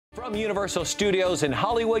From Universal Studios in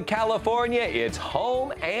Hollywood, California, it's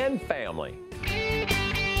Home and Family.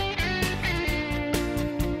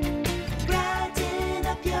 Brighten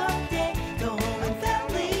up your day, the Home and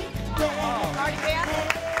Family way.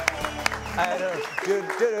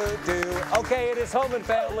 Okay, it is Home and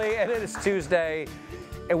Family, and it is Tuesday.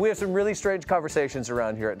 And we have some really strange conversations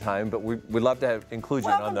around here at times, but we'd love to include you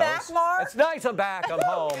in on those. Welcome back, Mark. It's nice, I'm back. I'm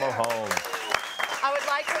home. I'm home. I would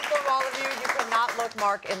like to inform all of you, you cannot look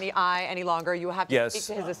Mark in the eye any longer. You have to speak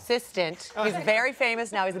to his assistant. He's very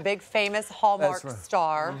famous now. He's a big, famous Hallmark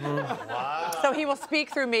star. Wow. So he will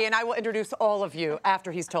speak through me, and I will introduce all of you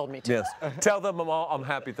after he's told me to. Yes. Tell them I'm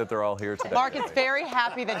happy that they're all here today. Mark is very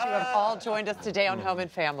happy that you have all joined us today on Home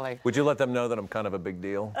and Family. Would you let them know that I'm kind of a big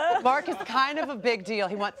deal? Mark is kind of a big deal.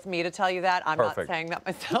 He wants me to tell you that. I'm not saying that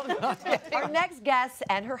myself. Our next guest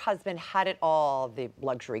and her husband had it all. The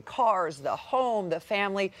luxury cars, the home, the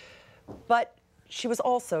family. But she was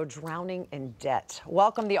also drowning in debt.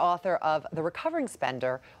 Welcome the author of The Recovering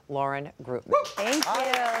Spender, Lauren Greutman. Thank you.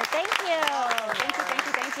 Thank you. Thank you. Thank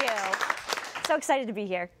you. Thank you. So excited to be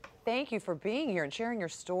here. Thank you for being here and sharing your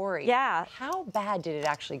story. Yeah. How bad did it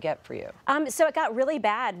actually get for you? So it got really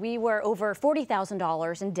bad. We were over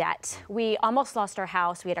 $40,000 in debt. We almost lost our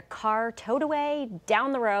house. We had a car towed away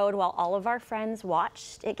down the road while all of our friends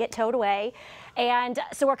watched it get towed away. And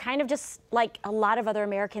so we're kind of just like a lot of other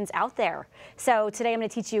Americans out there. So today I'm going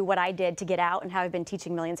to teach you what I did to get out and how I've been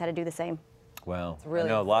teaching millions how to do the same. Well,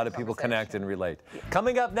 really I know a lot of people connect and relate.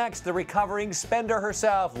 Coming up next, the recovering spender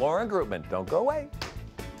herself, Lauren Greutman. Don't go away.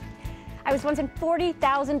 I was once in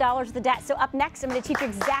 $40,000 of the debt. So up next, I'm going to teach you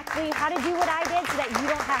exactly how to do what I did so that you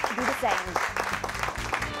don't have to do the same.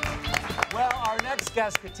 Well, our next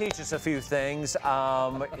guest could teach us a few things.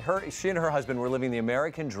 She and her husband were living the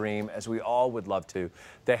American dream, as we all would love to.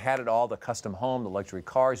 They had it all, the custom home, the luxury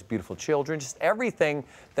cars, beautiful children, just everything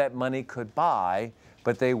that money could buy,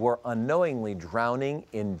 but they were unknowingly drowning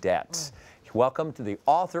in debt. Welcome to the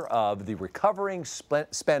author of The Recovering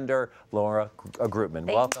Spender, Laura Greutman.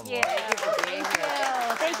 Welcome, Laura. Thank you for being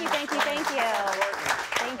here. Thank you, thank you, thank you.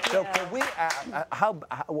 Thank you. So can we,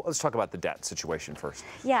 let's talk about the debt situation first.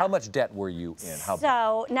 Yeah. How much debt were you in?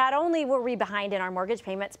 So not only were we behind in our mortgage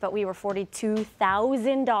payments, but we were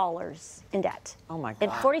 $42,000 in debt. Oh my God.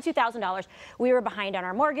 And $42,000. We were behind on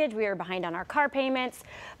our mortgage, we were behind on our car payments,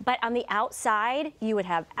 but on the outside, you would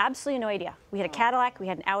have absolutely no idea. We had a Cadillac, we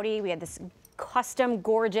had an Audi, we had this custom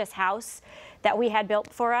gorgeous house that we had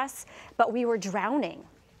built for us, but we were drowning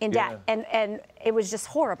in debt, and it was just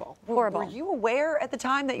horrible. Were you aware at the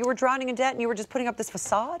time that you were drowning in debt and you were just putting up this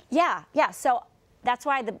facade? Yeah. So that's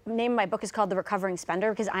why the name of my book is called The Recovering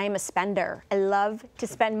Spender, because I am a spender. I love to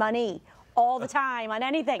spend money all the time on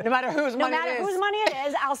anything. No matter whose money it is. No matter whose money it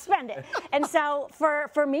is, I'll spend it. And so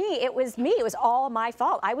for me, it was all my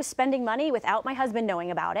fault. I was spending money without my husband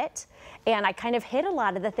knowing about it. And I kind of hid a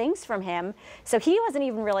lot of the things from him. So he wasn't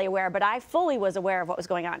even really aware, but I fully was aware of what was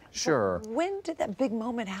going on. Sure. When did that big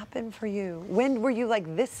moment happen for you? When were you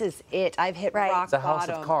like, this is it, I've hit rock bottom? It's a house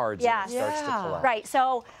of cards and it starts to collapse. Right,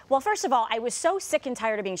 so, well, first of all, I was so sick and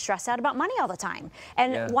tired of being stressed out about money all the time.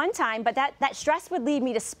 And one time, but that stress would lead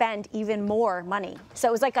me to spend even more money. So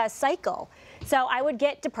it was like a cycle. So I would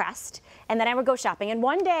get depressed, and then I would go shopping. And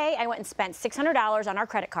one day, I went and spent $600 on our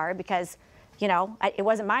credit card because, you know, it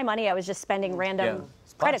wasn't my money. I was just spending random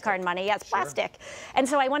credit card money. Yeah, it's plastic. And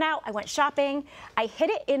so I went out, I went shopping. I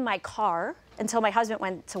hid it in my car until my husband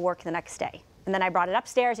went to work the next day. And then I brought it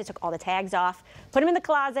upstairs. I took all the tags off, put them in the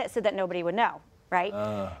closet so that nobody would know, right?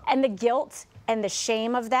 And the guilt and the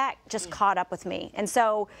shame of that just caught up with me. And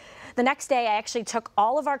so the next day, I actually took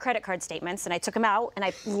all of our credit card statements and I took them out and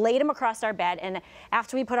I laid them across our bed. And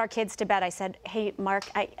after we put our kids to bed, I said, hey, Mark,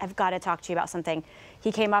 I've got to talk to you about something.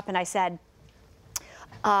 He came up and I said,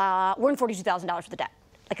 we're in $42,000 for the debt,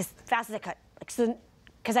 like as fast as I could,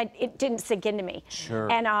 because it didn't sink into me. Sure.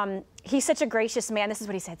 And he's such a gracious man. This is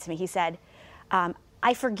what he said to me. He said,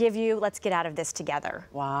 I forgive you. Let's get out of this together.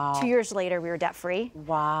 Wow. 2 years later, we were debt-free.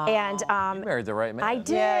 Wow. And you married the right man. I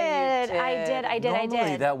did. Yeah, you did. I did.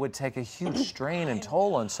 Normally, that would take a huge strain and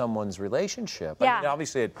toll on someone's relationship. Yeah. I mean,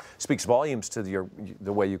 obviously, it speaks volumes to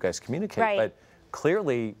the way you guys communicate. Right. But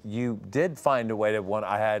clearly, you did find a way to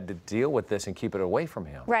I had to deal with this and keep it away from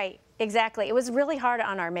him. Right. Exactly. It was really hard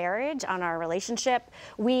on our marriage, on our relationship.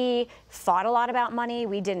 We fought a lot about money.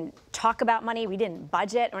 We didn't talk about money. We didn't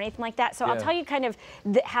budget or anything like that. So I'll tell you kind of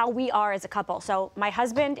how we are as a couple. So my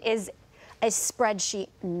husband is a spreadsheet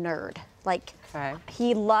nerd. Like,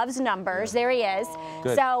 he loves numbers. There he is.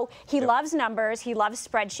 Good. So he loves numbers. He loves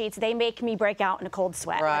spreadsheets. They make me break out in a cold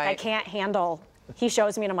sweat. Like, I can't handle. He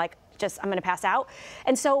shows me and I'm like, I'm going to pass out.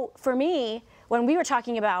 And so for me, when we were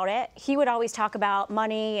talking about it, he would always talk about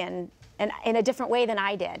money and in a different way than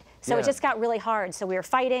I did. So it just got really hard. So we were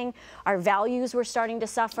fighting. Our values were starting to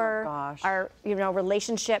suffer. Oh, gosh. Our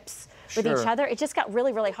relationships with each other. It just got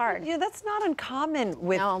really, really hard. Yeah, that's not uncommon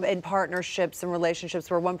in partnerships and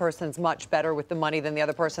relationships where one person's much better with the money than the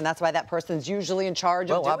other person. That's why that person's usually in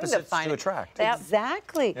charge of doing the finance. To attract.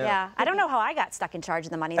 Exactly. Yeah. I don't know how I got stuck in charge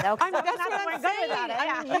of the money though. That's what I'm saying.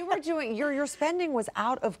 I mean, you were doing your spending was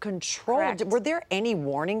out of control. Correct. Were there any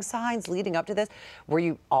warning signs leading up to this? Were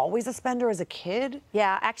you always a spender as a kid?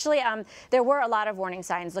 Yeah, actually, there were a lot of warning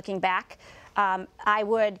signs looking back. I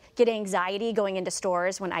would get anxiety going into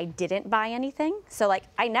stores when I didn't buy anything. So like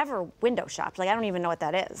I never window shopped. Like I don't even know what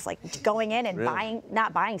that is. Like going in and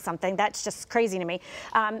not buying something, that's just crazy to me.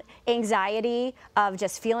 Anxiety of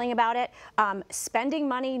just feeling about it. Spending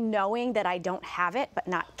money knowing that I don't have it, but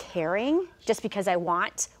not caring just because I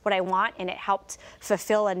want what I want and it helped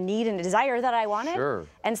fulfill a need and a desire that I wanted. Sure.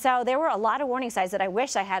 And so there were a lot of warning signs that I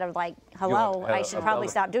wish I had of like, hello, I should probably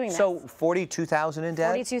stop doing that. So 42,000 in debt?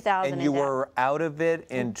 42,000 And in you debt. were out of it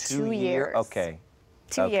in 2 years? Okay.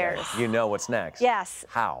 2 years. You know what's next. Yes.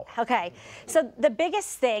 How? Okay. So the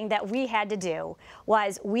biggest thing that we had to do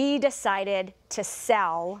was we decided to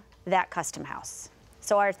sell that custom house.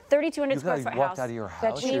 So our 3,200 square foot house. You walked out of your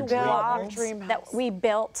house? We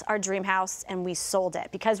built our dream house and we sold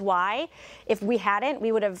it. Because why? If we hadn't,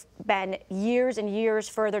 we would have been years and years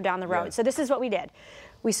further down the road. Yeah. So this is what we did.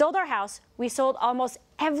 We sold our house. We sold almost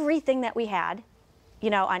everything that we had, you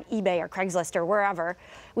know, on eBay or Craigslist or wherever.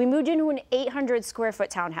 We moved into an 800 square foot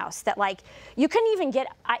townhouse that like, you couldn't even get,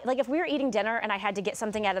 like if we were eating dinner and I had to get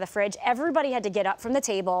something out of the fridge, everybody had to get up from the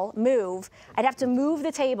table, move. I'd have to move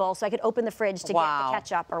the table so I could open the fridge to get the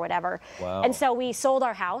ketchup or whatever. Wow. And so we sold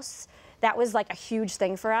our house. That was like a huge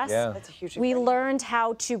thing for us. Yeah. That's a huge We thing. learned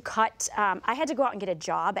how to cut, I had to go out and get a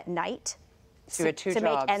job at night. So you had two to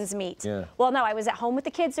jobs. make ends meet. Yeah. Well, no, I was at home with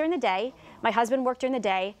the kids during the day. My husband worked during the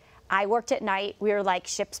day. I worked at night. We were like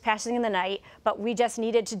ships passing in the night, but we just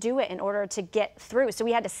needed to do it in order to get through. So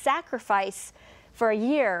we had to sacrifice for a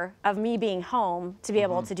year of me being home to be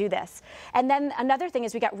able to do this. And then another thing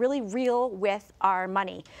is we got really real with our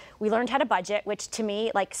money. We learned how to budget, which to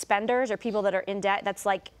me, like spenders or people that are in debt, that's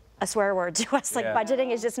like a swear word to us. Like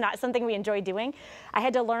budgeting is just not something we enjoy doing. I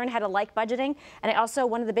had to learn how to like budgeting. And I also,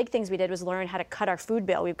 one of the big things we did was learn how to cut our food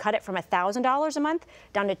bill. We cut it from $1,000 a month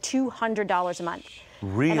down to $200 a month.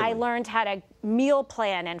 Really? And I learned how to meal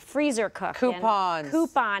plan and freezer cook. Coupons. And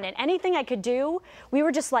coupon and anything I could do. We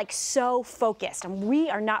were just like so focused and we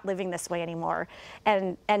are not living this way anymore.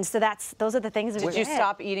 And so those are the things that we Did you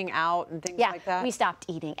stop eating out and things like that? We stopped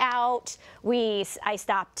eating out. I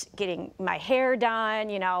stopped getting my hair done.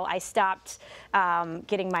 You know, I stopped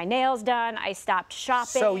getting my nails done. I stopped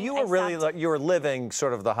shopping. So you were you were living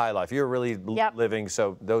sort of the high life. You were really living,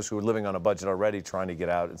 so those who were living on a budget already trying to get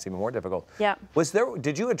out, it's even more difficult. Yeah.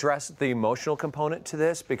 Did you address the emotional component to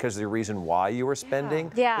this because the reason why you were spending?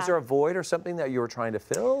 Yeah. Was there a void or something that you were trying to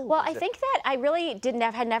fill? Well, I think that I really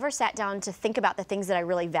had never sat down to think about the things that I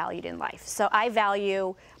really valued in life. So I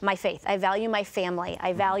value my faith. I value my family.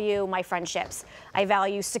 I value my friendships. I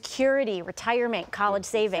value security, retirement, college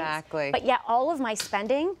savings. Exactly. But yet all of my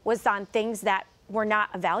spending was on things that were not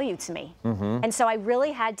a value to me. And so I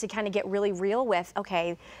really had to kind of get really real with,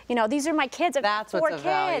 okay, you know, these are my kids. I've got 4 what's kids. a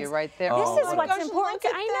value right there. This is my what's gosh, important. look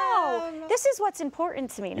at I know. them. This is what's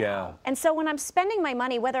important to me now. Yeah. And so when I'm spending my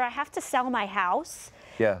money, whether I have to sell my house,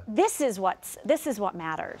 this is what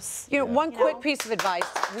matters. You know, one quick piece of advice.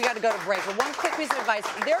 We got to go to break. But one quick piece of advice.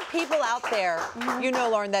 There are people out there, you know,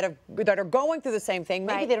 Lauren, that are going through the same thing.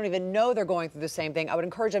 Maybe they don't even know they're going through the same thing. I would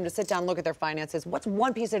encourage them to sit down and look at their finances. What's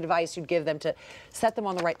one piece of advice you'd give them to set them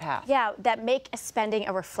on the right path? Yeah, that make spending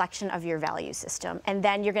a reflection of your value system, and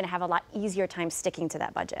then you're going to have a lot easier time sticking to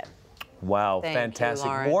that budget. Wow, Thank you, fantastic.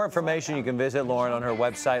 Lauren. More information, you can visit Lauren on her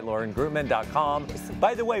website, LaurenGreutman.com.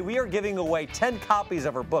 By the way, we are giving away 10 copies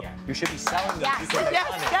of her book. You should be selling them. Yes. You can make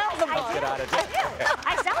money. sell them. Let's get out of jail.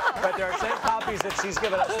 I sell them. But there are 10 copies that she's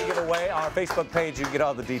given us to give away on our Facebook page. You can get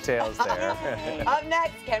all the details there. Up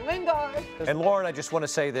next, Ken Wingard. And Lauren, I just want to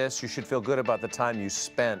say this. You should feel good about the time you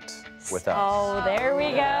spent with us. Oh, there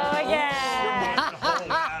we go again.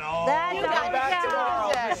 That's We'll come back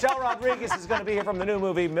tomorrow. Michelle Rodriguez is going to be here from the new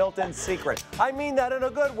movie Milton's Secret. I mean that in a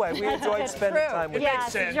good way. We enjoyed spending time with you.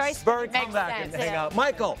 Yes, enjoy Spur, come back and hang out.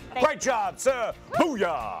 Michael, great job, sir.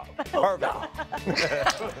 Booyah. Perfect.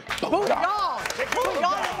 Booyah.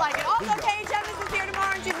 Booyah is like it. Also, Paige Evans is here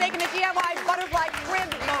tomorrow, and she's making a DIY butterfly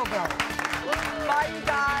crib logo. Bye, you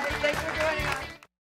guys. Thanks for